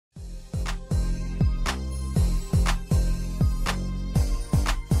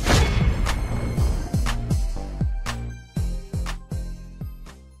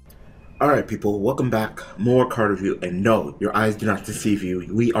Alright people, welcome back. More card review, and no, your eyes do not deceive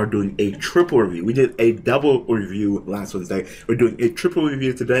you. We are doing a triple review. We did a double review last Wednesday. We're doing a triple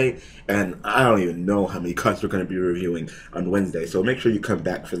review today, and I don't even know how many cards we're going to be reviewing on Wednesday, so make sure you come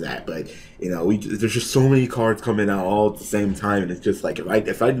back for that. But, you know, there's just so many cards coming out all at the same time, and it's just like,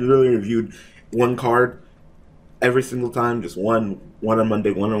 if I really reviewed one card every single time, just one on Monday,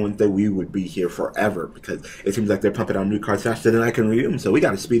 one on Wednesday, we would be here forever because it seems like they're pumping out new cards faster than I can review them. So we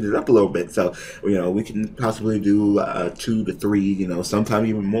got to speed it up a little bit. So, you know, we can possibly do 2 to 3, you know, sometime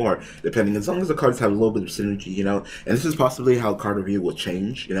even more, depending, as long as the cards have a little bit of synergy, you know. And this is possibly how card review will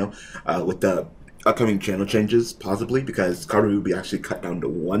change, you know, with the upcoming channel changes, possibly, because card review will be actually cut down to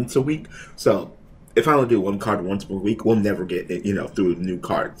once a week. So if I only do one card once per week, we'll never get it, you know, through a new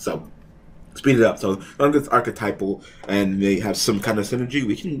card. So speed it up. So as long as it's archetypal and they have some kind of synergy,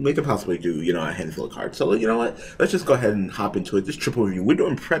 we can possibly do, you know, a handful of cards. So you know what? Let's just go ahead and hop into it. This triple review. We're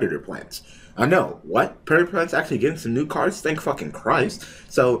doing Predator Plants. I know. What? Predator Plants actually getting some new cards? Thank fucking Christ.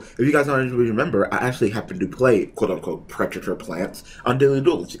 So if you guys don't remember, I actually happened to play quote unquote Predator Plants on Daily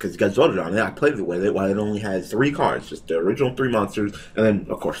Duels because you guys voted on it. I played it with it while it only had 3 cards, just the original 3 monsters, and then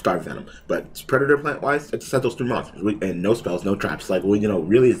of course Star Venom. But Predator Plant wise, it just had those 3 monsters and no spells, no traps. Like, well, you know,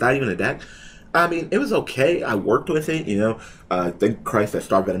 really, is that even a deck? I mean, it was okay. I worked with it, you know. Thank Christ that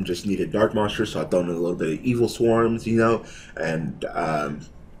Star Venom just needed Dark Monsters, so I thrown in a little bit of Evil Swarms, you know, and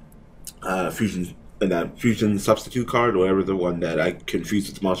Fusion, and that Fusion Substitute card, or whatever, the one that I can fuse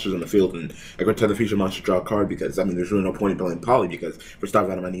with monsters on the field, and I go to the Fusion Monster draw a card, because, I mean, there's really no point in playing Poly, because for Star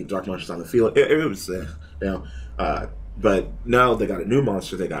Venom I need Dark Monsters on the field. It was, you know, but now they got a new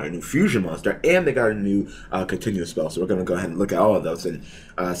monster, they got a new fusion monster, and they got a new continuous spell. So we're going to go ahead and look at all of those and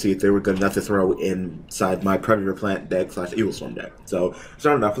see if they were good enough to throw inside my Predator Plant deck / Evil Swarm deck. So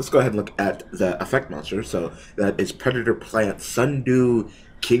starting off, let's go ahead and look at the effect monster. So that is Predator Plant Sundew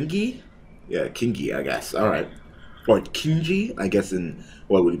Kingii. Yeah, Kingii, I guess. Alright. Or Kingii, I guess, in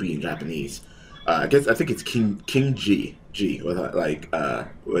what would it be in Japanese? I think it's Kingii. G, with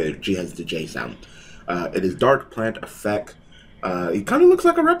where G has the J sound. It is Dark Plant effect. He kind of looks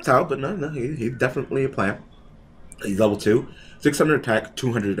like a reptile, but no, he's definitely a plant. He's level 2, 600 attack,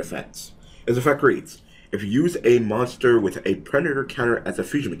 200 defense. His effect reads: if you use a monster with a predator counter as a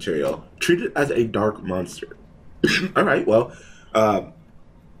fusion material, treat it as a dark monster. Alright, well,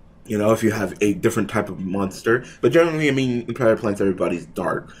 you know, if you have a different type of monster, but generally, I mean, in predator plants, everybody's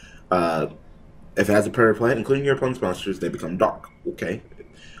dark. If it has a predator plant, including your opponent's monsters, they become dark. Okay.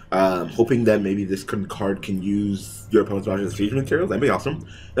 Hoping that maybe this card can use your opponent's monsters as fusion materials. That'd be awesome.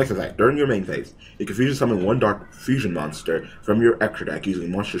 Next effect. During your main phase, you can fusion summon 1 dark fusion monster from your extra deck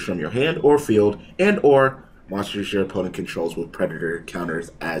using monsters from your hand or field, and/or monsters your opponent controls with predator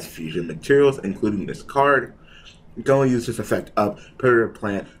counters as fusion materials, including this card. You can only use this effect up Predator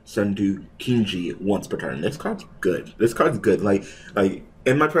Plant Sundew Kingii once per turn. This card's good. This card's good. Like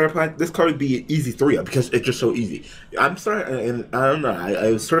in my Predator Plant, this card would be an easy 3-up because it's just so easy. I'm sorry, and I don't know.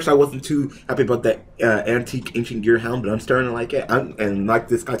 At first, I wasn't too happy about that antique ancient gear hound, but I'm starting to like it. And like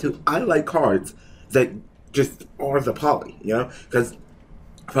this guy too. I like cards that just are the poly, you know, because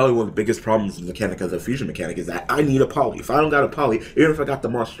probably one of the biggest problems in the mechanic of the fusion mechanic is that I need a poly. If I don't got a poly, even if I got the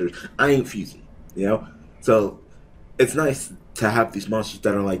monsters, I ain't fusing, you know. So it's nice to have these monsters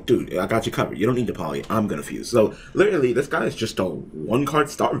that are like, dude, I got you covered. You don't need the poly. I'm gonna fuse. So literally, this guy is just a 1-card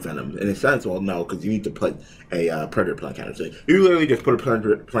Star Venom, and it says, well, no, because you need to put a Predator Plant counter. So you literally just put a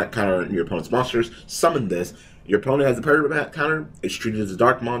Predator Plant counter on your opponent's monsters, summon this. Your opponent has a Predator Plant counter. It's treated as a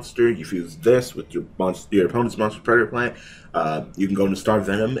dark monster. You fuse this with your opponent's monster Predator Plant. You can go into Star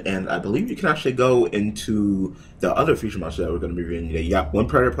Venom, and I believe you can actually go into the other fusion monster that we're going to be reading today. You got 1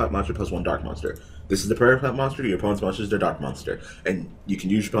 Predator Plant monster plus 1 dark monster. This is the Predator Plant monster. Your opponent's monster is the dark monster, and you can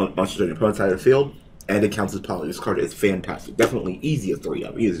use your monsters on your opponent's side of the field, and it counts as poly. This card is fantastic. Definitely easy as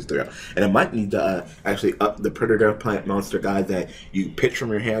 3-up. Easy as 3-up. And it might need to actually up the Predator Plant monster guy that you pitch from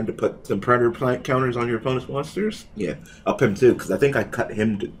your hand to put some Predator Plant counters on your opponent's monsters. Yeah, up him too, because I think I cut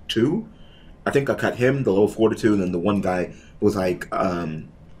him to 2. I think I cut him, the level 4 to 2, and then the one guy was like,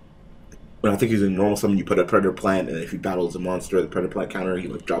 when I think he's in normal summon, you put a Predator Plant, and if he battles a monster, the Predator Plant counter, he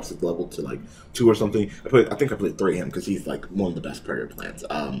like drops his level to like 2 or something. I think I played 3 him because he's like one of the best Predator Plants.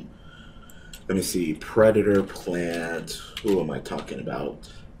 Let me see, Predator Plant. Who am I talking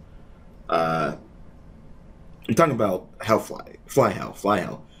about? I'm talking about Hellfly, Flyhell.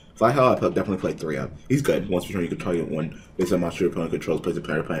 Flyhell, I definitely played 3-up. He's good. Once per turn, you can target 1 based on monster your opponent controls, plays a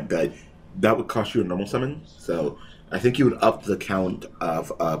Predator Plant. But that would cost you a normal summon, so I think you would up the count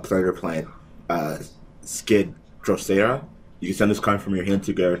of Predator Plant Skid Drosera. You can send this card from your hand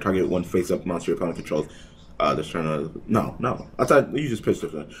to target 1 face-up monster your opponent controls. This turn no. I thought you just pitched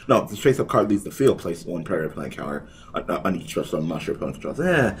it. No, the face-up card leaves the field. Place one Predator Plant counter on each special monster opponent controls.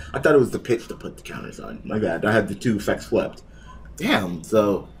 I thought it was the pitch to put the counters on. My bad. I had the two effects flipped. Damn.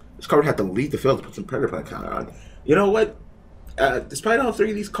 So this card would have to leave the field to put some Predator Plant counter on. You know what? Despite all three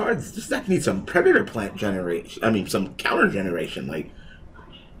of these cards, this deck needs some Predator Plant generation. I mean, some counter generation. Like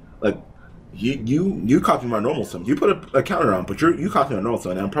you copy my normal summon. You put a counter on, but you copy my normal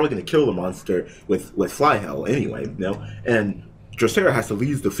summon. And I'm probably gonna kill the monster with Fly Hell anyway. You know, and Drosera has to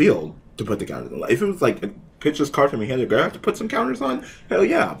leave the field to put the counters on. If it was like pitch this card from your hand, I have to put some counters on. Hell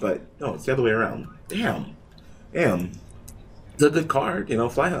yeah, but no, it's the other way around. Damn. It's a good card, you know.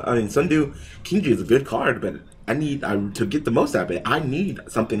 Sundew Kingii is a good card, but I need to get the most out of it. I need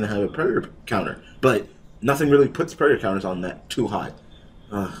something to have a Predator counter, but nothing really puts Predator counters on that too high.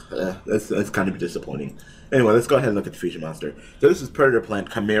 That's kind of disappointing. Anyway, let's go ahead and look at the fusion monster. So this is Predator Plant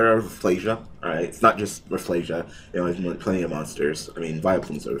Chimera Rafflesia. Alright, it's not just Rafflesia. You know, there's plenty of monsters. I mean,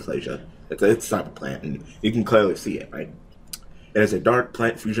 Vileplumes are Rafflesia. It's a type of plant, and you can clearly see it, right? It is a dark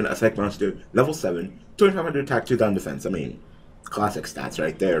plant fusion effect monster, level 7, 2500 attack, 2000 defense. I mean, classic stats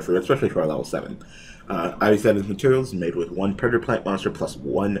right there, especially for a level 7. I said its materials made with one Predator Plant monster plus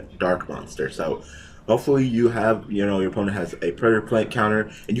one dark monster. So hopefully you have, you know, your opponent has a Predator Plant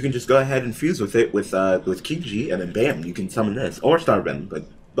counter, and you can just go ahead and fuse with it with Kingii, and then bam, you can summon this or Starvenom, but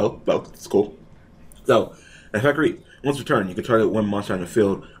both. It's cool. So, effect read. Once per turn, you can target one monster on the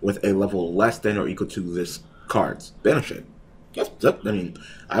field with a level less than or equal to this card's. Banish it. Yep. I mean,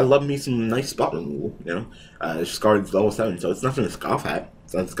 I love me some nice spot removal. You know, this card's level 7, so it's nothing to scoff at.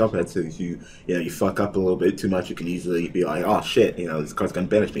 It's not to scoff at. So if you fuck up a little bit too much, you can easily be like, oh shit, you know, this card's gonna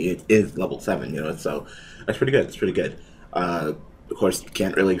banish me. It is level 7, you know. So that's pretty good. It's pretty good. Of course,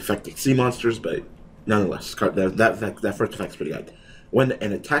 can't really affect the sea monsters, but nonetheless, that first effect's pretty good. When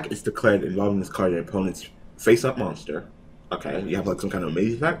an attack is declared involving this card and opponent's face-up monster, okay, you have like some kind of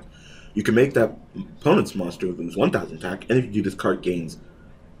amazing effect. You can make that opponent's monster lose 1000 attack, and if you do, this card gains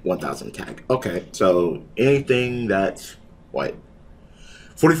 1000 attack. Okay, so anything that's, what,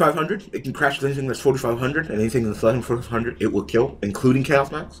 4500? It can crash anything that's 4500, and anything that's less than 4500, it will kill, including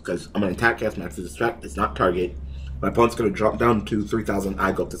Chaos Max, because I'm going to attack Chaos Max to distract, it's not target. My opponent's going to drop down to 3000,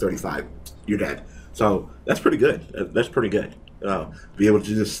 I go up to 35. You're dead. So that's pretty good. That's pretty good. Be able to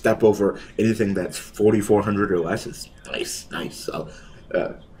just step over anything that's 4400 or less is nice. So,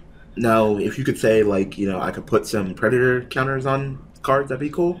 now, if you could say, like, you know, I could put some Predator counters on cards, that'd be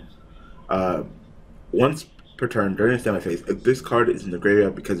cool. Once per turn during the standby phase, if this card is in the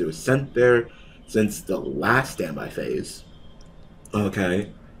graveyard because it was sent there since the last standby phase,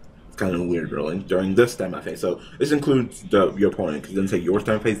 okay, it's kind of weird, really, during this standby phase. So this includes your opponent, because it doesn't say your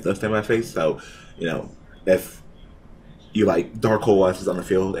standby phase, the standby phase. So, you know, if you like Dark Hole is on the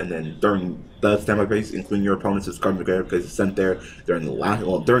field, and then during the standby phase, including your opponent's card in the graveyard because it's sent there during the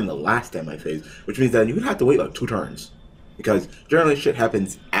last standby phase, which means that you would have to wait like 2 turns, because generally shit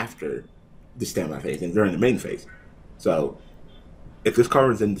happens after the standby phase and during the main phase. So if this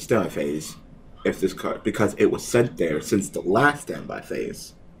card is in the standby phase, if this card, because it was sent there since the last standby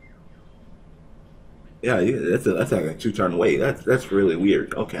phase, yeah, that's like a 2-turn wait. That's really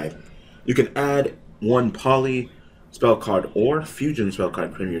weird. Okay, you can add one poly spell card or fusion spell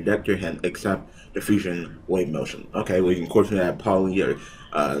card from your deck to your hand, except the fusion wave motion. Okay, well, you can of course add poly or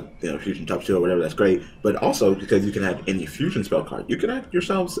fusion top shield or whatever. That's great, but also because you can add any fusion spell card, you can add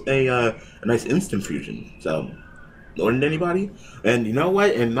yourselves a nice instant fusion. So more than anybody. And you know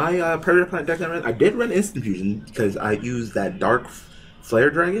what? In my Predator Plant deck I did run instant fusion because I used that Dark Flare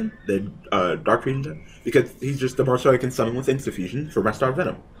Dragon, the Dark Fusion deck, because he's just the monster I can summon with instant fusion for my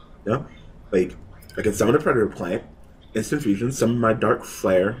Starvenom. You know, like I can summon a Predator Plant, instant fusion, summon my Dark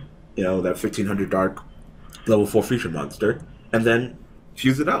Flare, you know, that 1500 dark level 4 fusion monster, and then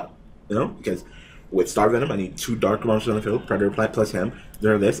fuse it out, you know, because with Starvenom I need 2 dark monsters on the field, Predator Plant plus him.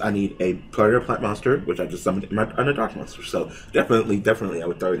 During this I need a Predator Plant monster, which I just summoned on a dark monster. So definitely I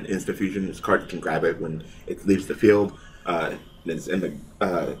would throw in instant fusion. This card can grab it when it leaves the field. It's in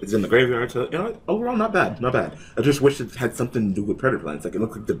the graveyard, so you know, overall not bad. I just wish it had something to do with Predator Plants. Like, it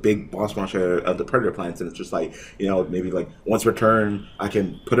looked like the big boss monster of the Predator Plants, and it's just like, you know, maybe like once per turn I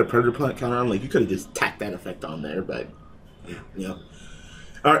can put a Predator Plant counter on. Like, you could have just tacked that effect on there, but yeah, you know.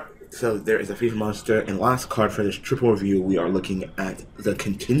 Alright, so there is a fusion monster, and last card for this triple review, we are looking at the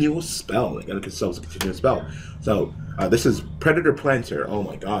Continuous Spell. It controls a continuous spell. So this is Predator Planter. Oh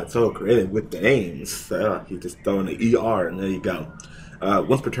my god, so creative with the names. You just throw in the ER and there you go.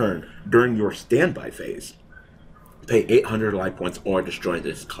 Once per turn, during your standby phase, pay 800 life points or destroy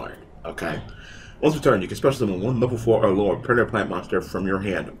this card. Okay? Once per turn, you can special summon one level 4 or lower Predator Plant monster from your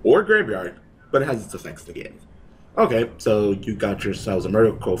hand or graveyard but it has its effects negated. Okay, so you got yourselves a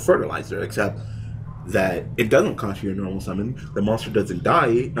Miracle Fertilizer, except that it doesn't cost you a normal summon. The monster doesn't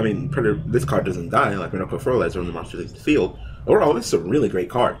die. I mean, this card doesn't die like Miracle Fertilizer when the monster leaves the field. Overall, this is a really great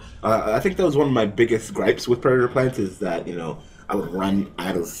card. I think that was one of my biggest gripes with Predator Plants is that, you know, I would run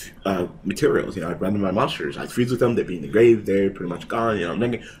out of materials. You know, I'd run into my monsters. I'd freeze with them. They'd be in the grave. They're pretty much gone. You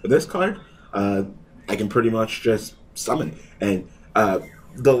know, with this card, I can pretty much just summon. And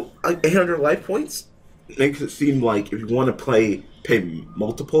the 800 life points makes it seem like if you want to pay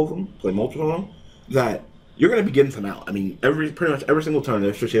multiple of them, that you're going to be getting some out. I mean, pretty much every single turn,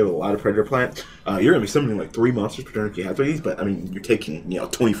 especially if you have a lot of Predator Plants, you're going to be summoning like 3 monsters per turn if you have 3 of these, but I mean, you're taking, you know,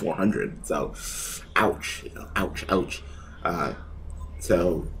 2,400, so ouch, you know, ouch.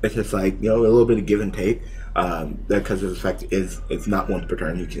 So it's just like, you know, a little bit of give and take, because the effect it's not once per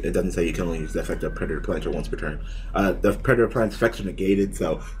turn. It doesn't say you can only use the effect of Predator Plants once per turn. The Predator Plants effects are negated,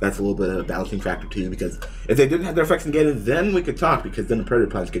 so that's a little bit of a balancing factor too, because if they didn't have their effects negated, then we could talk, because then the Predator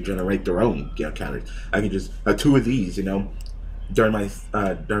Plants could generate their own, you know, counters. I could just 2 of these, you know, during my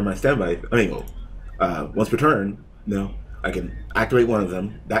standby. I mean, once per turn, you know, I can activate one of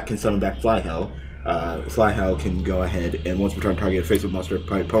them. That can summon back Fly Hell. Fly Hell can go ahead and once per turn target a face-up monster,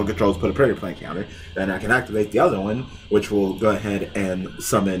 opponent controls, put a Predator Plant counter. Then I can activate the other one, which will go ahead and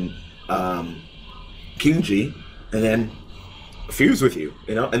summon Kingii, and then fuse with you,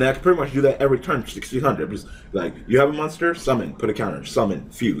 you know? And then I can pretty much do that every turn, 1600. Just like, you have a monster, summon, put a counter, summon,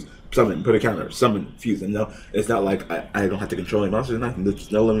 fuse, summon, put a counter, summon, fuse. And no, it's not like I don't have to control any monsters, nothing.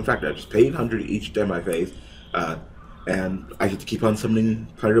 There's no limiting factor. I just pay 800 each standby phase. And I get to keep on summoning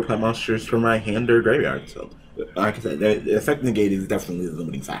Predator Plant monsters from my hand or graveyard. So, like I said, the effect negate is definitely the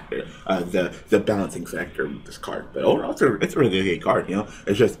limiting factor, the balancing factor with this card. But overall, it's a really good card, you know?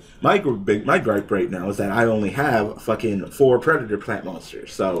 It's just, my gripe right now is that I only have fucking 4 Predator Plant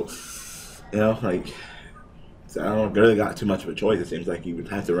monsters. So, you know, like, so I don't really got too much of a choice. It seems like you would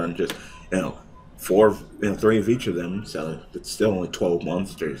have to run just, you know, 3 of each of them. So, it's still only 12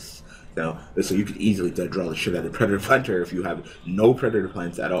 monsters. So you could easily draw the shit out of Predator Planter if you have no Predator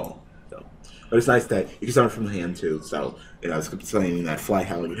Plants at all. So, but it's nice that you can summon it from the hand too. So, you know, it's saying that Fly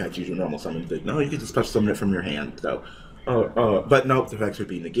Hell you have to use your normal summon, but no, you can just special summon it from your hand. So, but nope, the effects would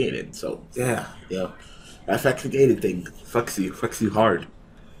be negated. So yeah, you know, that effects negated thing fucks you hard.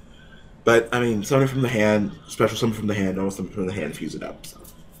 But I mean, summon from the hand, special summon from the hand, normal summon from the hand, fuse it up. So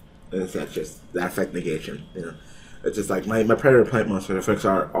that's just that effect negation, you know. It's just like my Predator Plant monster effects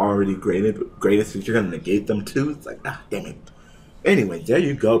are already graded, but since you're gonna negate them too, it's like, ah, damn it. Anyway, there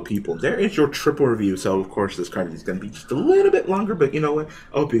you go, people. There is your triple review. So of course this card is gonna be just a little bit longer, but you know what?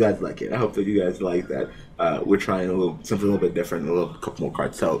 I hope you guys like it. I hope that you guys like that. We're trying something a little bit different, a couple more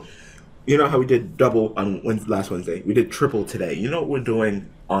cards. So you know how we did double on last Wednesday? We did triple today. You know what we're doing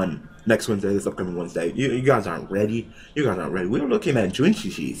on next Wednesday, this upcoming Wednesday? You guys aren't ready. You guys aren't ready. We're looking at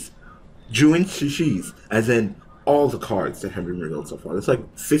Juinshishis, as in all the cards that have been revealed so far. It's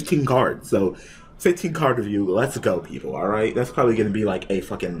like 15 cards. So 15 card review. Let's go, people. All right. That's probably going to be like a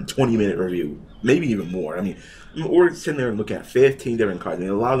fucking 20-minute review, maybe even more. I mean, we're sitting there and looking at 15 different cards. I mean,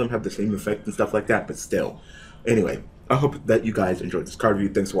 a lot of them have the same effect and stuff like that, but still. Anyway, I hope that you guys enjoyed this card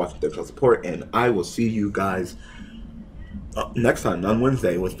review. Thanks for watching. Thanks for support, and I will see you guys next time on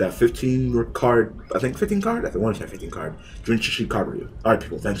Wednesday with that 15 card. I think 15 card. I want to say 15 card. Junshishi card review. All right,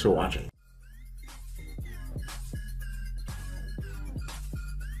 people. Thanks for watching.